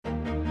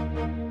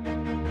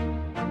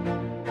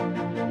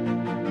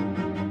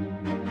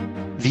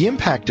The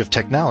impact of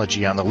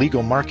technology on the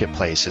legal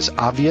marketplace is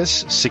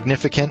obvious,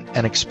 significant,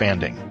 and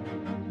expanding.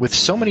 With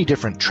so many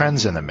different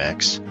trends in the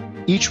mix,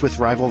 each with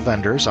rival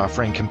vendors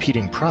offering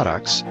competing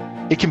products,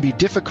 it can be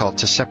difficult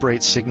to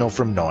separate signal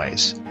from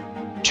noise.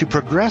 To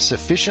progress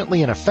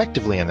efficiently and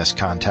effectively in this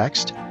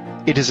context,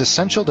 it is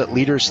essential that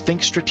leaders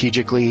think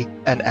strategically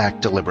and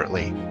act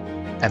deliberately.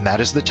 And that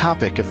is the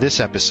topic of this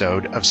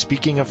episode of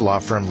Speaking of Law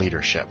Firm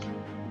Leadership.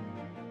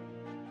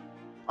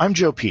 I'm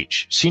Joe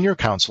Peach, Senior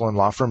Counsel in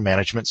Law Firm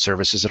Management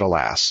Services at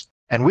Alas,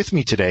 and with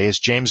me today is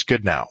James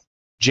Goodnow.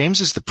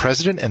 James is the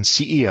President and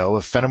CEO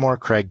of Fenimore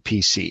Craig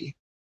PC.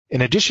 In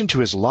addition to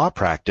his law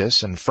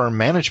practice and firm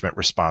management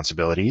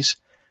responsibilities,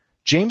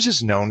 James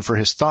is known for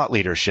his thought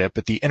leadership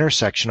at the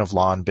intersection of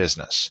law and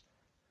business.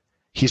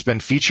 He's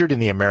been featured in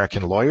the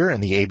American Lawyer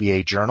and the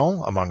ABA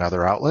Journal, among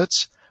other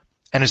outlets,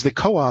 and is the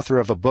co-author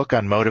of a book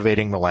on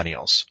motivating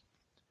millennials.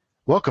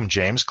 Welcome,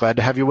 James. Glad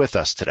to have you with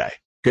us today.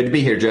 Good to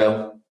be here,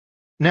 Joe.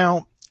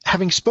 Now,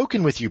 having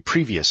spoken with you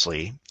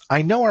previously,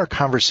 I know our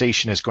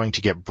conversation is going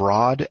to get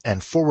broad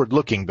and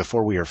forward-looking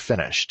before we are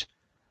finished.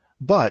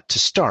 But to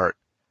start,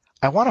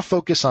 I want to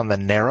focus on the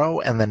narrow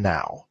and the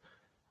now.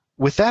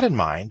 With that in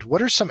mind,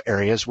 what are some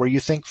areas where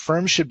you think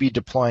firms should be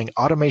deploying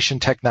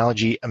automation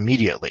technology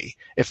immediately,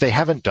 if they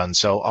haven't done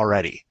so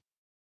already?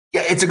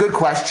 Yeah, it's a good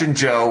question,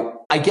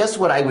 Joe. I guess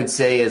what I would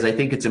say is I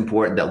think it's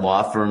important that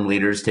law firm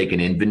leaders take an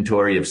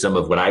inventory of some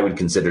of what I would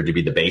consider to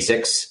be the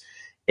basics.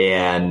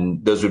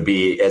 And those would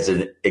be, as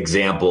an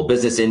example,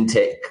 business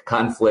intake,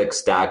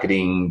 conflicts,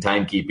 docketing,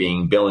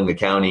 timekeeping, billing,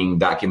 accounting,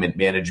 document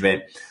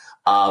management.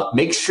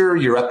 Make sure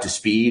you're up to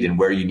speed and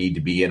where you need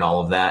to be in all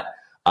of that.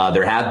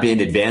 There have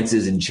been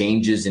advances and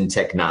changes in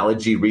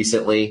technology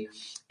recently,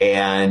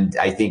 and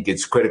I think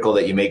it's critical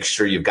that you make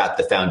sure you've got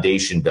the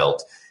foundation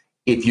built.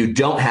 If you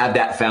don't have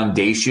that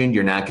foundation,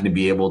 you're not going to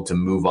be able to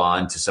move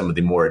on to some of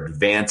the more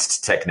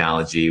advanced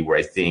technology where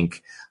I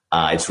think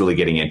it's really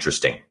getting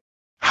interesting.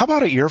 How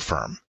about at your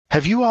firm?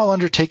 Have you all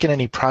undertaken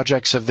any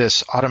projects of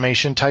this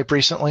automation type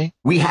recently?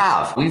 We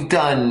have. We've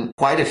done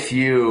quite a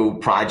few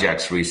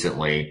projects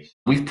recently.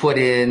 We've put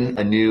in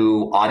a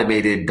new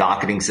automated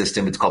docketing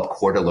system. It's called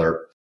Court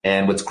Alert.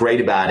 And what's great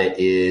about it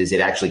is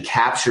it actually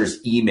captures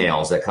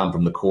emails that come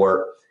from the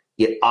court.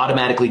 It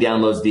automatically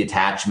downloads the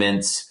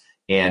attachments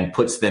and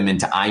puts them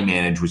into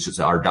iManage, which is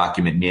our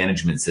document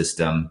management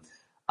system.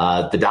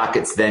 The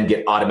dockets then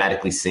get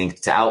automatically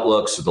synced to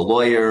Outlook. So the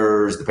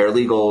lawyers, the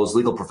paralegals,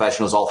 legal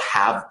professionals all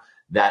have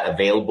that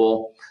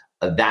available.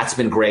 That's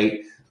been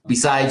great.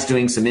 Besides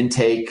doing some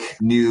intake,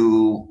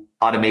 new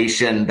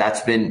automation,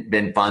 that's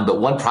been fun. But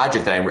one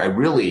project that I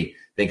really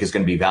think is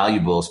going to be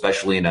valuable,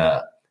 especially in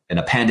a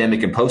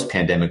pandemic and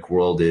post-pandemic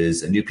world,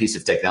 is a new piece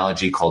of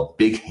technology called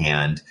Big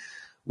Hand,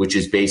 which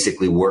is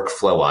basically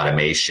workflow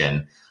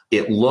automation.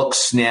 It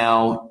looks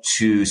now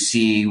to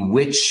see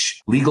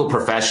which legal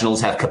professionals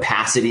have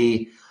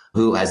capacity,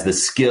 who has the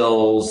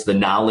skills, the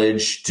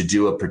knowledge to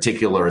do a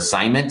particular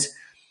assignment.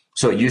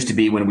 So it used to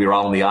be when we were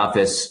all in the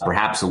office,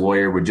 perhaps a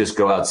lawyer would just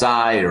go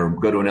outside or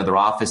go to another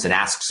office and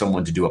ask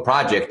someone to do a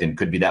project, and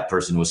could be that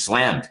person was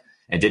slammed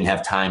and didn't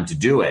have time to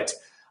do it.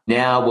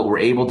 Now what we're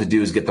able to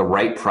do is get the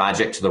right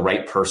project to the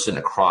right person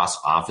across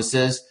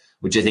offices,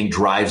 which I think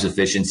drives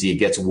efficiency. It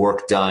gets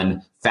work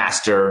done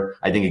faster.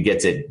 I think it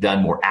gets it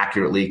done more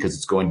accurately because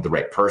it's going to the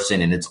right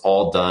person, and it's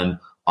all done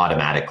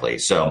automatically.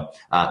 So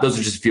those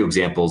are just a few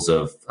examples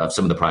of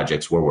some of the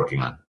projects we're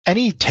working on.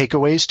 Any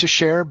takeaways to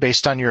share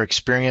based on your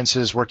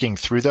experiences working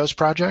through those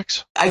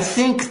projects? I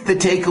think the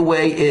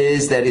takeaway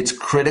is that it's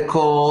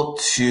critical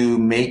to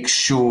make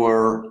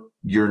sure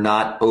you're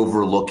not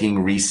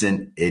overlooking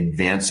recent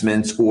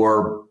advancements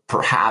or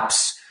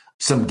perhaps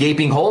some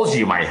gaping holes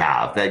you might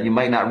have that you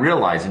might not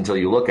realize until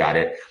you look at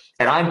it.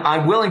 And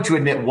I'm willing to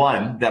admit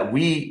one that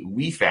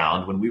we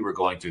found when we were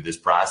going through this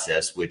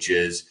process, which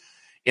is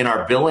in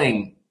our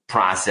billing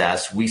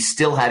process, we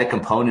still had a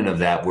component of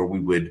that where we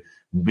would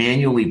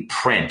manually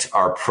print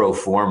our pro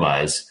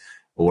formas,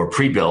 or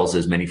pre-bills,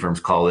 as many firms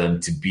call them,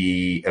 to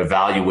be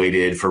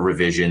evaluated for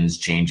revisions,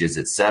 changes,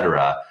 et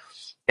cetera.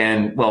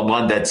 And well,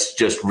 one, that's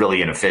just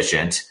really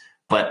inefficient,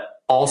 but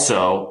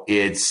also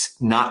it's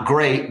not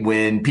great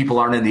when people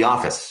aren't in the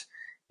office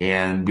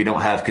and we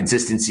don't have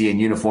consistency and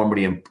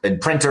uniformity in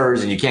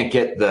printers, and you can't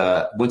get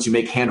once you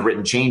make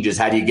handwritten changes,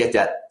 how do you get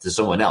that to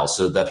someone else?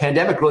 So the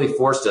pandemic really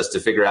forced us to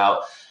figure out,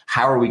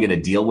 how are we going to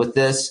deal with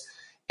this?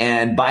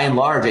 And by and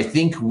large, I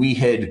think we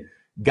had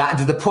gotten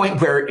to the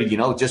point where, it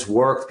just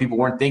worked. People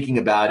weren't thinking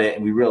about it.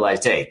 And we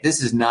realized, hey,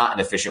 this is not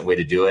an efficient way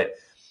to do it.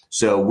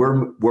 So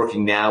we're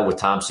working now with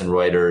Thomson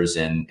Reuters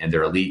and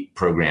their elite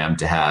program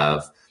to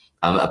have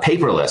a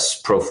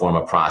paperless pro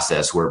forma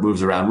process where it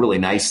moves around really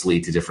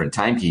nicely to different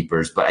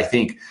timekeepers. But I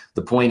think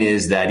the point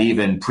is that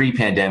even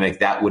pre-pandemic,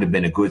 that would have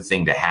been a good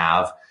thing to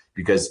have,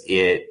 because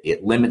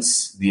it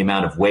limits the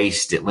amount of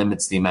waste, it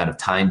limits the amount of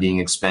time being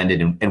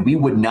expended. And we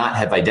would not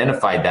have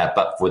identified that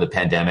but for the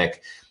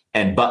pandemic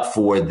and but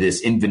for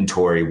this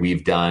inventory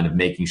we've done of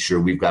making sure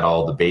we've got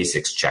all the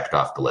basics checked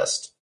off the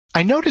list.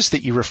 I noticed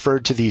that you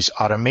referred to these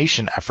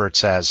automation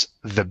efforts as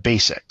the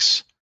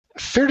basics.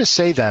 Fair to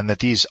say then that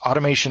these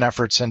automation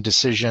efforts and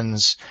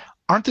decisions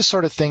aren't the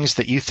sort of things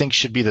that you think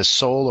should be the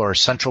sole or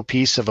central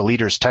piece of a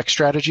leader's tech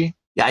strategy?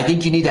 Yeah, I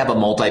think you need to have a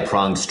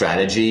multi-pronged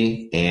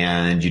strategy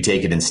and you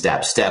take it in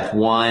steps. Step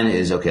one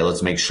is, okay,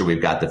 let's make sure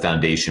we've got the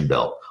foundation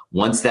built.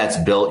 Once that's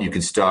built, you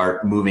can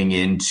start moving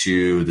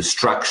into the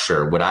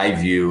structure, what I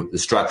view the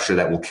structure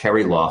that will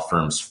carry law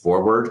firms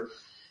forward.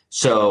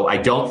 So I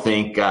don't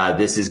think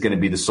this is going to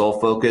be the sole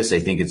focus. I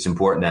think it's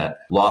important that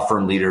law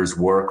firm leaders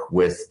work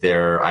with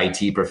their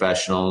IT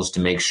professionals to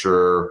make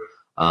sure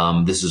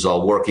this is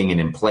all working and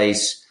in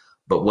place.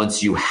 But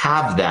once you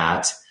have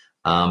that,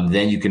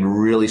 then you can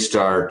really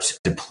start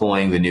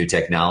deploying the new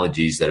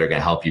technologies that are going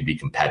to help you be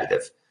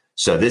competitive.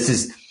 So this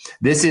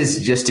is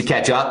just to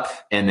catch up.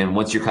 And then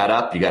once you're caught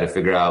up, you got to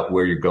figure out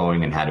where you're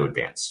going and how to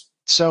advance.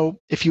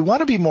 So if you want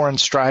to be more in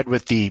stride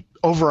with the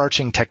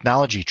overarching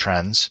technology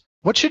trends,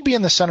 what should be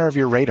in the center of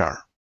your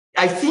radar?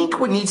 I think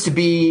what needs to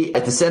be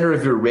at the center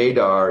of your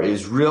radar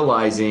is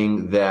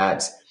realizing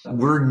that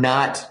we're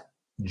not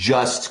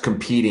just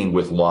competing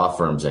with law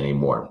firms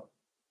anymore.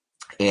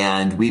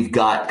 And we've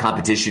got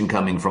competition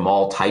coming from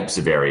all types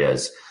of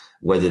areas,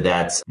 whether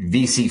that's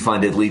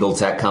VC-funded legal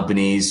tech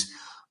companies,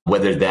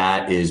 whether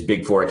that is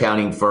Big Four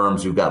accounting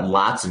firms. We've got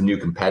lots of new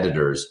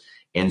competitors.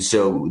 And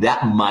so that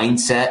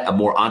mindset, a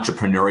more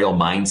entrepreneurial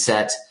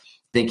mindset,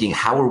 thinking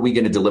how are we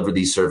going to deliver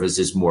these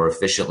services more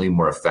efficiently,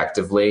 more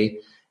effectively,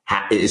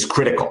 is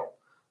critical.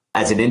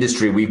 As an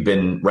industry, we've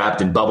been wrapped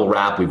in bubble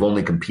wrap. We've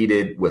only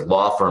competed with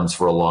law firms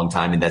for a long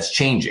time, and that's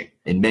changing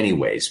in many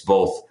ways,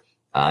 both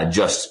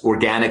just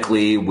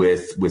organically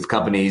with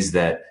companies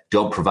that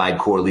don't provide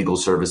core legal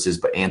services,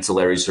 but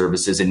ancillary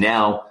services. And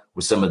now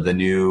with some of the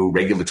new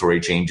regulatory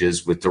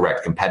changes with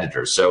direct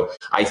competitors. So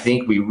I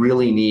think we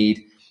really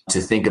need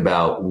to think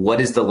about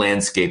what is the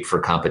landscape for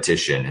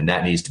competition, and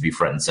that needs to be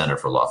front and center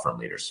for law firm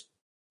leaders.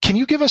 Can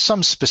you give us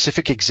some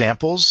specific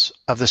examples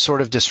of the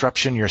sort of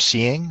disruption you're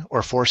seeing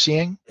or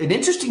foreseeing? An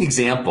interesting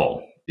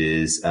example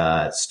is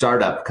a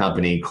startup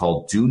company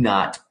called Do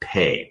Not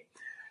Pay.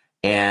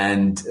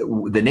 And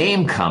the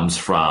name comes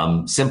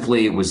from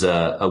simply it was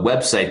a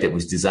website that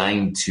was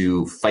designed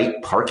to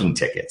fight parking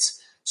tickets.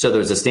 So there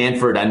was a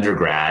Stanford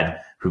undergrad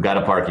who got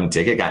a parking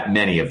ticket, got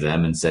many of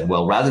them, and said,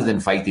 well, rather than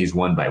fight these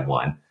one by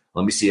one,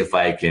 let me see if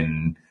I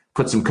can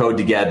put some code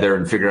together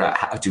and figure out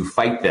how to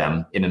fight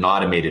them in an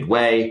automated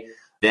way.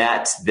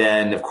 That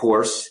then, of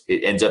course,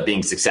 it ends up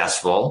being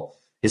successful.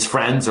 His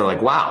friends are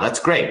like, wow, that's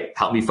great.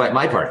 Help me fight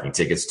my parking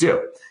tickets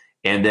too.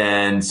 And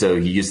then, so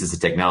he uses the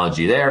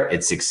technology there.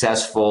 It's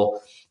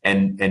successful.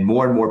 And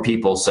more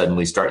people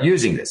suddenly start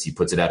using this. He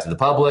puts it out to the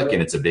public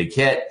and it's a big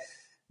hit.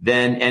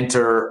 Then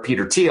enter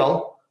Peter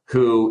Thiel,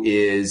 who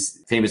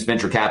is famous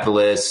venture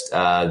capitalist,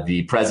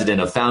 the president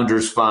of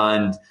Founders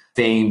Fund,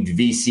 famed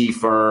VC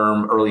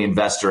firm, early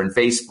investor in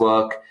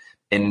Facebook,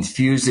 and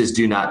infuses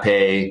Do Not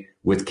Pay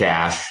with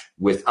cash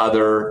with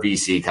other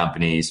VC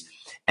companies.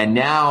 And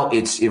now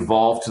it's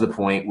evolved to the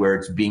point where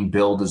it's being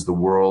billed as the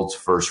world's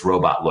first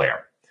robot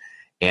lawyer.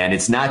 And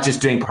it's not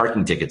just doing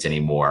parking tickets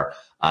anymore.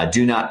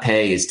 Do Not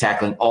Pay is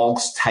tackling all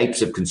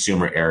types of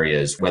consumer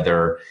areas,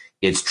 whether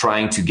it's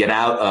trying to get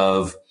out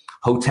of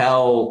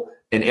hotel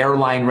and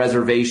airline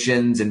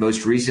reservations, and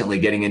most recently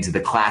getting into the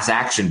class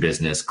action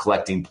business,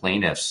 collecting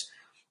plaintiffs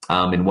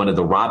in one of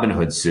the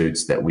Robinhood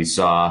suits that we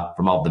saw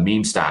from all the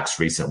meme stocks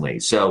recently.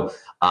 So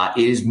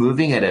it is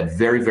moving at a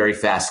very, very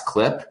fast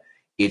clip.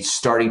 It's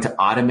starting to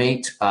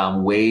automate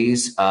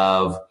ways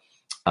of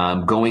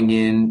going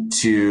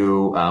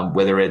into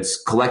whether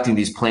it's collecting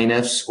these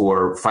plaintiffs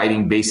or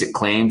fighting basic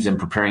claims and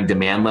preparing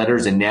demand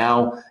letters. And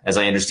now, as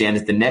I understand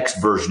it, the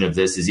next version of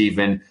this is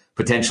even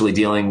potentially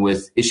dealing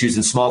with issues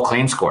in small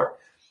claims court.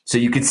 So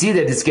you can see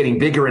that it's getting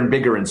bigger and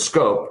bigger in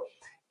scope.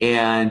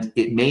 And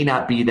it may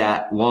not be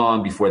that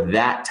long before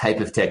that type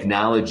of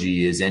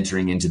technology is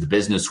entering into the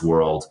business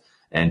world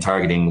and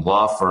targeting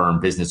law firm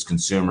business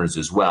consumers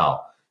as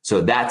well.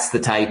 So that's the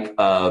type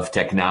of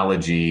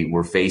technology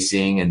we're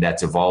facing, and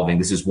that's evolving.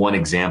 This is one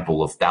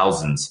example of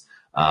thousands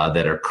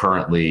that are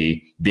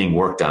currently being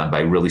worked on by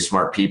really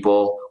smart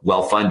people,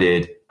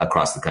 well-funded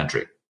across the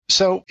country.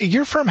 So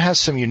your firm has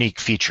some unique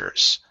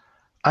features.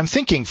 I'm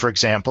thinking, for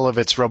example, of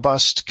its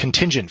robust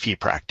contingent fee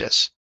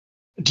practice.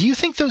 Do you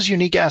think those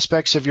unique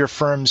aspects of your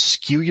firm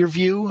skew your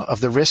view of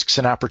the risks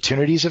and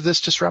opportunities of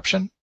this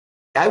disruption?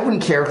 I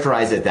wouldn't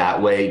characterize it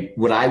that way.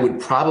 What I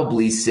would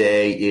probably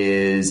say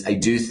is I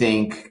do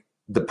think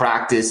the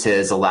practice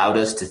has allowed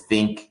us to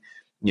think,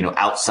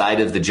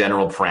 outside of the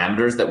general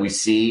parameters that we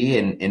see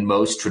in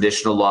most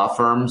traditional law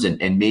firms,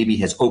 and maybe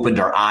has opened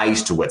our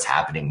eyes to what's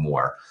happening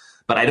more.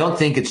 But I don't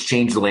think it's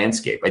changed the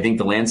landscape. I think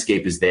the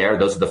landscape is there.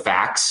 Those are the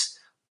facts.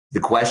 The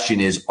question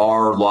is,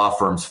 are law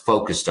firms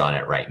focused on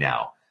it right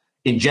now?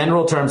 In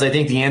general terms, I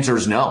think the answer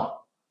is no.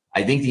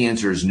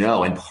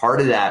 And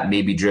part of that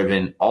may be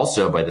driven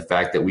also by the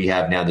fact that we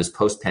have now this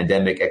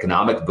post-pandemic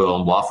economic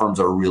boom. Law firms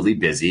are really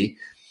busy.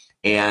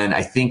 And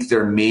I think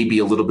there may be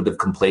a little bit of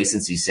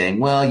complacency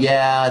saying, well,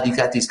 yeah, you've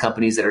got these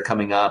companies that are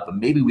coming up, but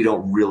maybe we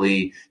don't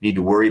really need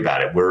to worry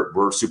about it.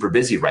 We're super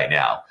busy right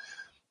now.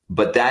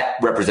 but that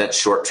represents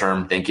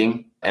short-term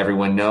thinking.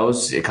 Everyone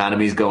knows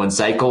economies go in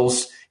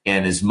cycles.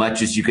 And as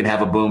much as you can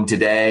have a boom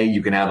today,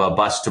 you can have a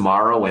bust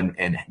tomorrow.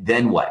 And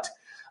then what?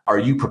 Are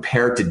you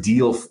prepared to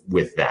deal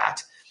with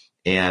that?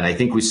 And I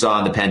think we saw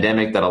in the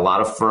pandemic that a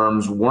lot of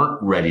firms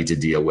weren't ready to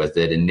deal with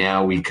it. And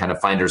now we kind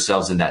of find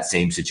ourselves in that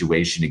same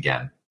situation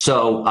again.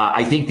 So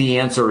I think the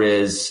answer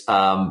is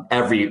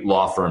every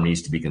law firm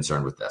needs to be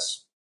concerned with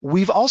this.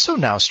 We've also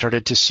now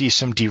started to see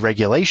some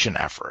deregulation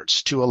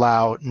efforts to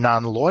allow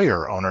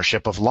non-lawyer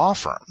ownership of law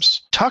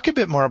firms. Talk a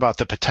bit more about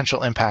the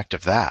potential impact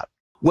of that.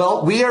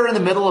 Well, we are in the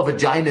middle of a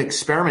giant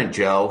experiment,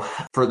 Joe.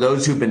 For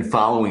those who've been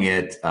following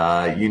it,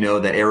 you know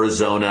that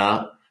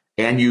Arizona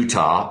and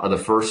Utah are the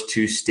first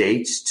two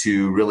states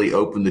to really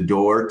open the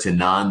door to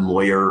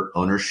non-lawyer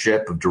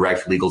ownership of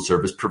direct legal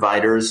service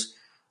providers.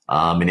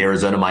 In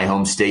Arizona, my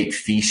home state,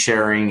 fee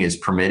sharing is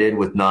permitted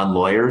with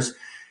non-lawyers.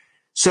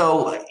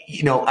 So,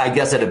 I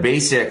guess at a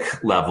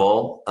basic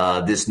level,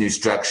 this new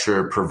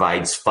structure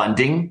provides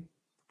funding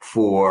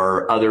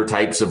for other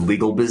types of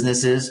legal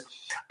businesses.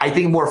 I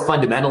think more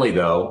fundamentally,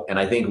 though, and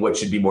I think what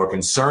should be more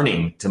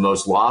concerning to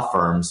most law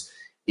firms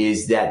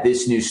is that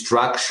this new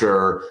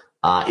structure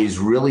is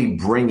really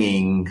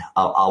bringing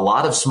a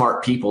lot of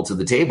smart people to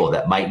the table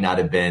that might not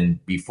have been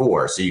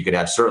before. So you could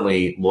have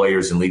certainly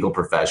lawyers and legal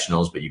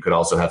professionals, but you could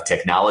also have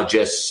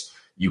technologists.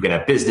 You could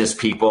have business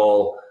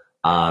people.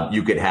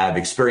 You could have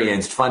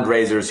experienced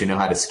fundraisers who know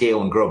how to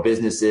scale and grow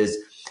businesses.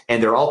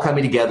 And they're all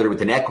coming together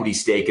with an equity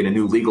stake in a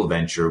new legal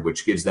venture,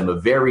 which gives them a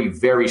very,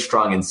 very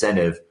strong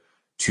incentive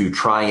to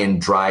try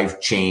and drive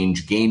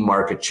change, gain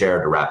market share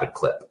at a rapid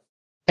clip.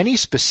 Any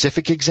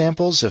specific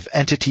examples of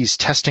entities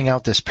testing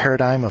out this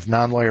paradigm of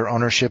non-lawyer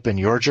ownership in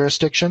your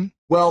jurisdiction?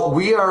 Well,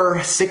 we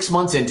are 6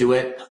 months into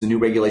it. The new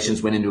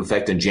regulations went into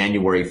effect on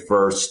January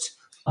 1st.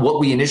 What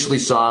we initially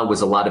saw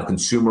was a lot of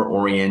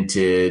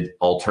consumer-oriented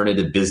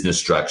alternative business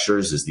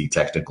structures is the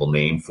technical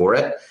name for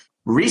it.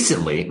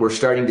 Recently, we're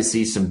starting to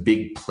see some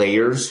big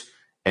players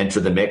enter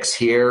the mix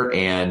here.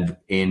 And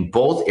in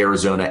both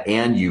Arizona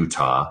and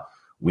Utah,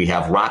 we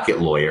have Rocket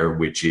Lawyer,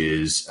 which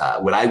is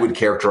what I would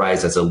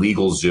characterize as a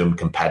LegalZoom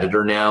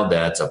competitor now.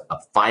 That's a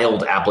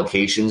filed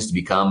applications to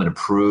become an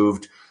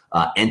approved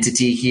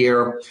entity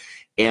here.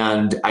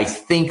 And I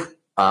think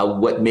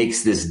what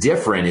makes this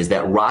different is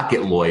that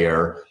Rocket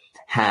Lawyer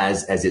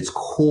has as its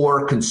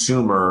core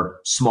consumer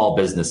small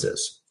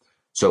businesses.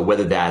 So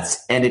whether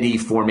that's entity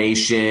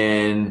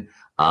formation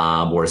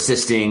or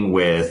assisting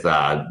with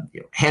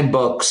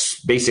handbooks,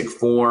 basic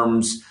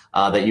forms,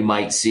 that you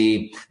might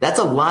see. That's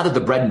a lot of the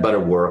bread and butter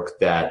work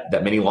that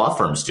many law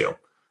firms do.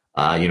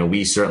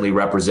 We certainly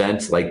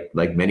represent,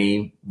 like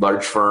many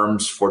large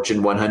firms,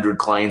 Fortune 100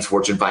 clients,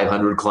 Fortune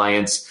 500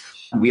 clients.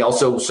 We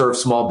also serve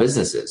small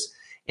businesses.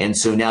 And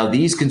so now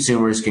these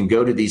consumers can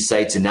go to these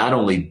sites and not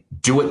only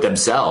do it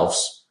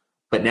themselves,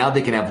 but now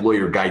they can have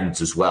lawyer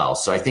guidance as well.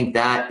 So I think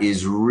that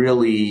is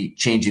really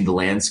changing the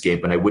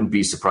landscape. And I wouldn't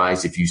be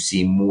surprised if you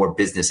see more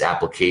business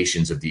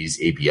applications of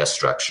these ABS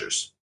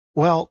structures.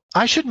 Well,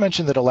 I should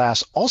mention that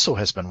ALAS also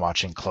has been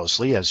watching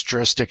closely as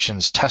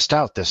jurisdictions test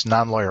out this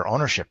non-lawyer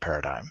ownership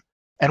paradigm.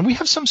 And we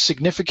have some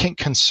significant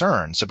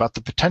concerns about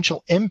the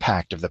potential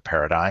impact of the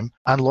paradigm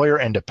on lawyer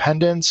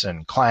independence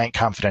and client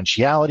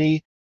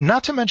confidentiality,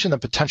 not to mention the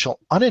potential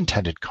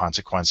unintended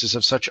consequences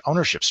of such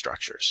ownership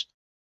structures,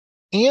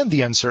 and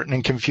the uncertain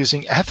and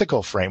confusing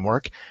ethical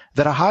framework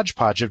that a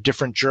hodgepodge of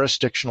different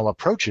jurisdictional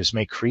approaches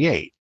may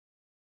create.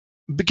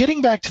 But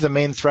getting back to the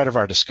main thread of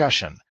our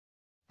discussion,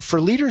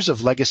 for leaders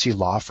of legacy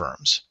law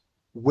firms,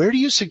 where do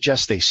you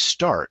suggest they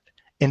start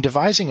in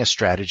devising a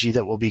strategy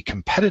that will be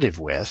competitive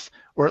with,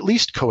 or at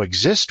least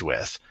coexist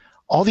with,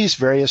 all these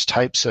various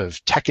types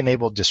of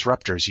tech-enabled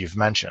disruptors you've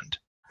mentioned?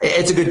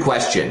 It's a good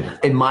question.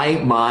 In my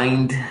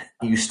mind,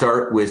 you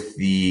start with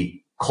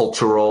the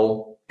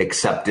cultural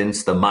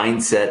acceptance, the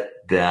mindset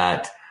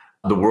that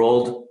the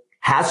world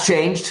has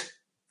changed,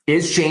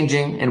 is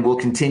changing, and will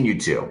continue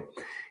to.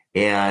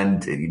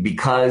 And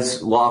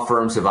because law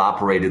firms have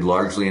operated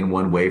largely in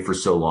one way for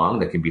so long,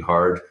 that can be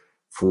hard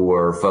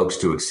for folks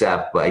to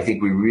accept. But I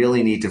think we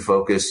really need to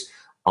focus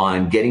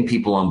on getting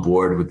people on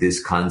board with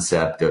this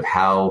concept of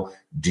how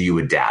do you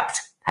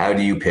adapt? How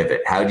do you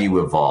pivot? How do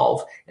you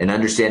evolve? And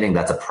understanding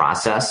that's a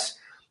process.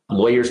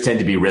 Lawyers tend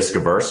to be risk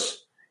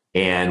averse.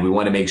 And we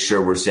want to make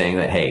sure we're saying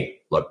that, hey,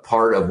 look,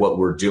 part of what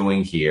we're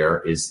doing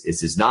here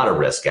is not a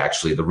risk,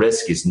 actually. The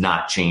risk is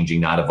not changing,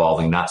 not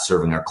evolving, not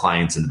serving our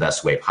clients in the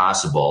best way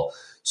possible.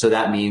 So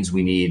that means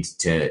we need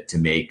to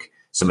make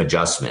some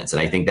adjustments. And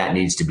I think that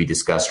needs to be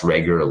discussed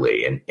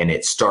regularly. And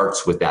it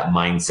starts with that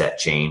mindset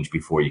change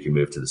before you can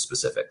move to the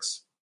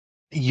specifics.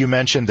 You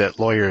mentioned that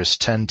lawyers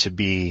tend to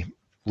be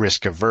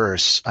risk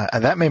averse.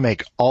 And that may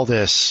make all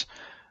this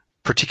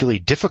particularly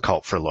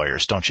difficult for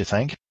lawyers, don't you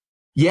think?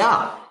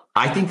 Yeah,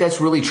 I think that's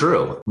really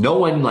true. No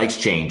one likes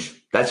change.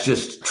 That's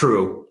just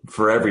true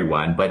for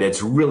everyone, but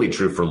it's really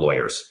true for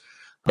lawyers.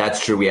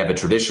 That's true. We have a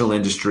traditional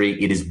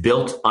industry. It is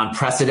built on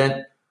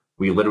precedent.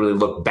 We literally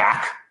look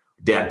back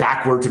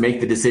backward to make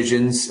the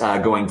decisions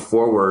going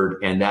forward.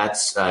 And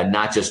that's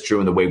not just true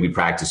in the way we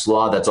practice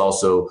law. That's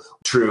also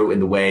true in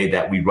the way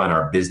that we run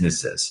our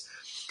businesses.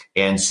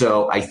 And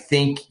so I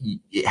think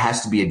it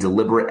has to be a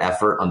deliberate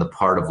effort on the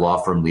part of law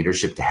firm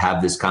leadership to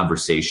have this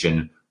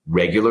conversation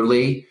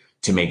regularly,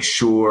 to make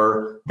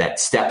sure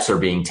that steps are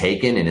being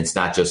taken and it's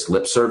not just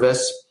lip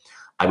service.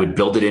 I would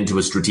build it into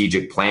a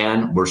strategic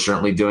plan. We're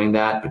certainly doing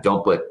that, but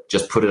don't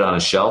just put it on a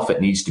shelf.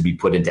 It needs to be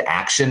put into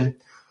action.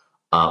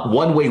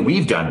 One way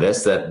we've done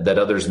this that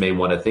others may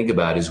want to think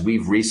about is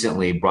we've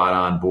recently brought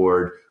on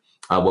board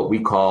what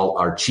we call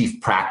our chief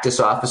practice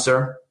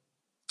officer.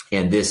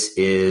 And this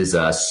is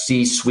a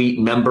C-suite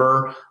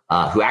member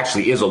who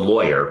actually is a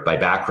lawyer by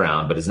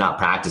background, but is not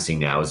practicing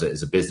now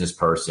as a business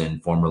person,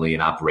 formerly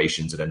in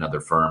operations at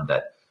another firm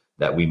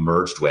that we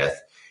merged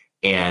with.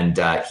 And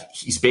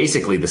he's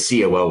basically the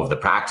COO of the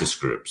practice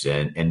groups.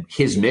 And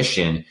his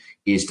mission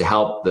is to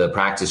help the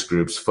practice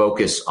groups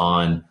focus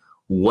on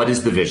what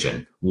is the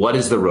vision? What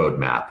is the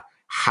roadmap?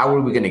 How are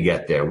we going to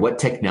get there? What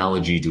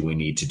technology do we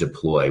need to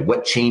deploy?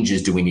 What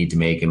changes do we need to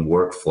make in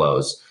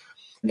workflows?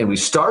 And we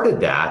started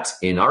that,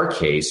 in our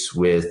case,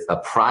 with a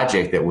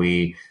project that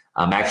we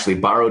actually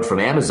borrowed from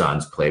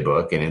Amazon's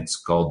playbook, and it's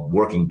called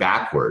Working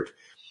Backward,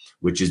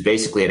 which is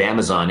basically at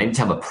Amazon,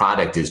 anytime a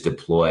product is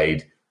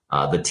deployed,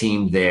 the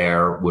team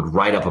there would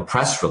write up a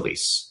press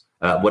release.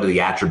 What are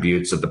the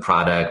attributes of the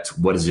product?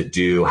 What does it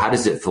do? How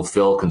does it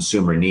fulfill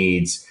consumer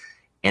needs?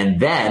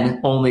 And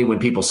then only when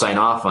people sign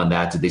off on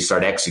that do they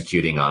start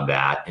executing on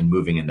that and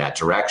moving in that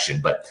direction.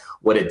 But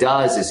what it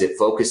does is it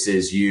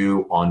focuses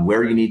you on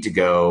where you need to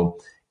go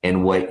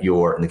and what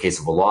your, in the case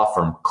of a law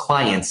firm,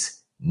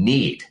 clients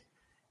need.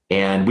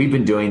 And we've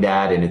been doing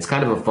that, and it's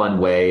kind of a fun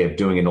way of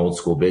doing an old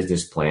school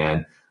business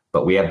plan.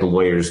 But we have the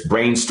lawyers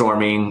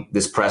brainstorming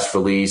this press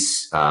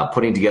release,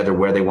 putting together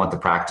where they want the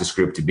practice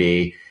group to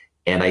be.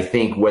 And I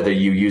think whether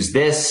you use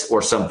this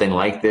or something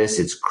like this,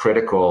 it's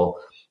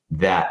critical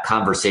that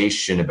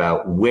conversation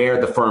about where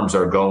the firms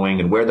are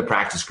going and where the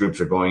practice groups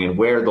are going and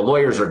where the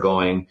lawyers are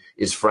going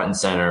is front and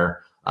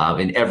center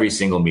in every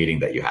single meeting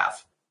that you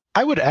have.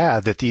 I would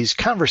add that these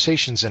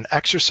conversations and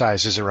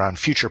exercises around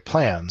future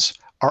plans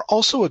are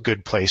also a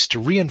good place to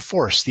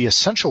reinforce the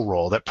essential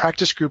role that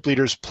practice group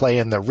leaders play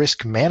in the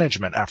risk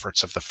management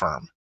efforts of the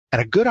firm,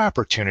 and a good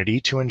opportunity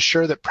to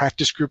ensure that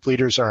practice group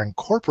leaders are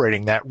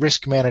incorporating that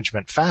risk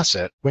management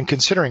facet when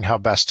considering how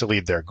best to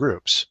lead their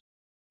groups.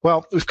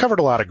 Well, we've covered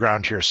a lot of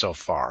ground here so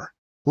far.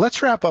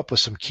 Let's wrap up with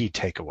some key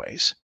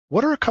takeaways.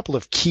 What are a couple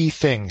of key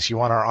things you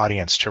want our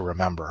audience to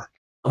remember?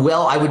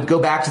 Well, I would go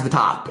back to the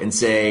top and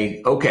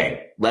say,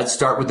 okay, let's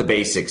start with the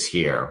basics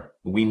here.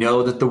 We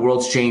know that the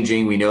world's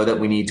changing. We know that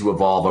we need to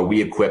evolve. Are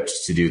we equipped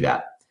to do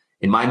that?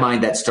 In my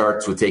mind, that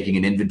starts with taking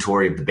an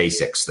inventory of the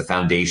basics, the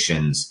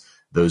foundations,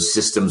 those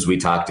systems we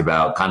talked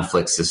about,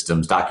 conflict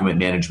systems, document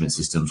management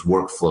systems,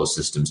 workflow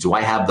systems. Do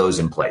I have those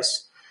in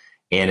place?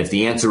 And if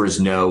the answer is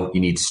no, you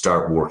need to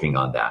start working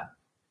on that.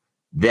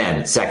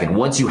 Then second,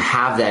 once you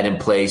have that in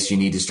place, you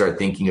need to start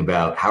thinking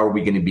about how are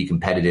we going to be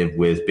competitive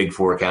with big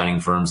four accounting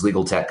firms,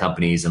 legal tech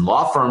companies, and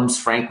law firms,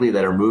 frankly,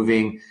 that are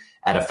moving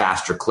at a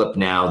faster clip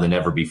now than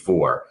ever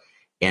before.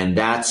 And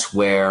that's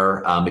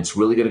where it's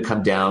really going to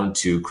come down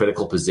to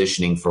critical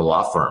positioning for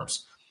law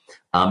firms.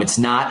 It's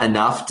not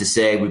enough to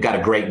say we've got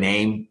a great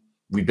name.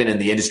 We've been in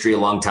the industry a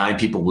long time.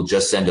 People will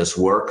just send us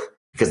work,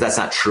 because that's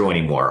not true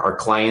anymore. Our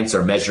clients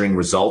are measuring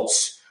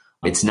results.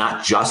 It's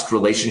not just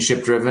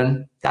relationship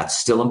driven. That's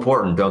still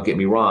important. Don't get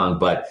me wrong.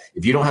 But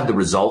if you don't have the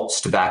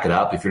results to back it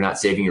up, if you're not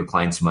saving your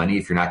clients money,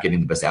 if you're not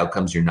getting the best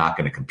outcomes, you're not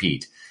going to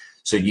compete.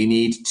 So you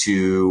need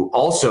to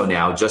also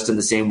now, just in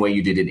the same way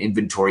you did an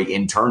inventory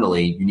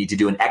internally, you need to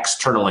do an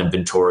external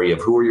inventory of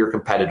who are your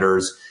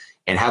competitors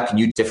and how can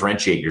you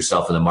differentiate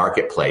yourself in the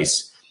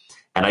marketplace.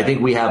 And I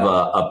think we have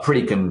a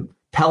pretty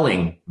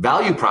compelling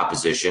value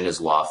proposition as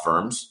law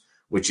firms,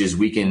 which is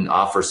we can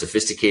offer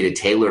sophisticated,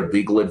 tailored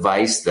legal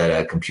advice that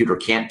a computer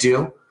can't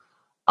do.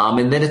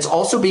 And then it's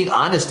also being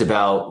honest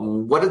about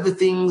what are the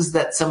things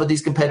that some of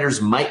these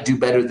competitors might do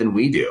better than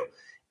we do,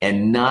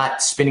 and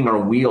not spinning our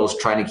wheels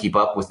trying to keep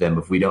up with them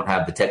if we don't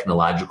have the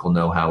technological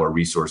know-how or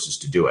resources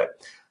to do it.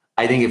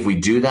 I think if we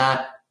do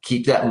that,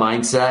 keep that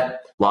mindset,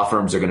 law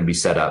firms are going to be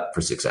set up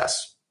for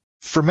success.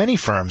 For many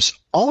firms,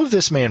 all of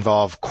this may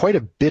involve quite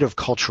a bit of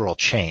cultural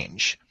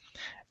change.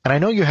 And I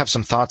know you have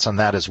some thoughts on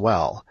that as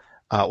well.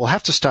 We'll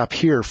have to stop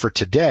here for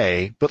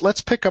today, but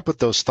let's pick up with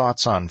those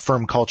thoughts on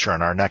firm culture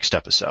in our next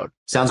episode.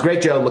 Sounds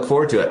great, Joe. Look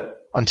forward to it.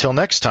 Until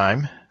next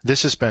time,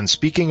 this has been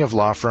Speaking of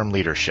Law Firm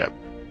Leadership.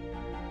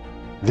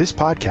 This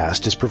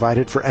podcast is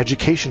provided for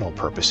educational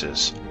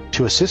purposes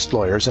to assist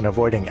lawyers in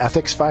avoiding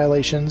ethics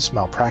violations,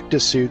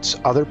 malpractice suits,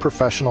 other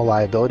professional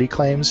liability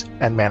claims,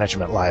 and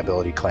management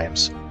liability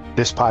claims.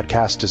 This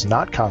podcast does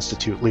not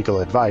constitute legal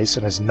advice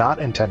and is not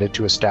intended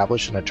to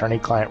establish an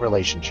attorney-client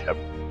relationship,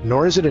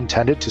 nor is it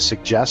intended to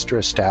suggest or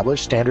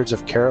establish standards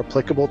of care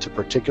applicable to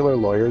particular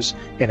lawyers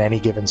in any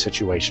given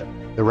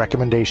situation. The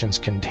recommendations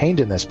contained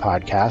in this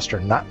podcast are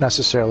not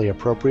necessarily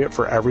appropriate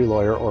for every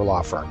lawyer or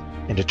law firm.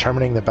 In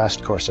determining the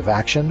best course of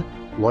action,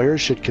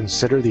 Lawyers should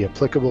consider the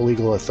applicable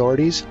legal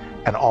authorities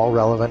and all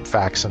relevant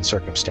facts and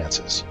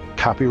circumstances.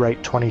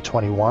 Copyright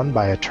 2021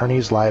 by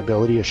Attorneys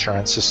Liability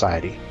Assurance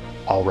Society.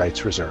 All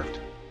rights reserved.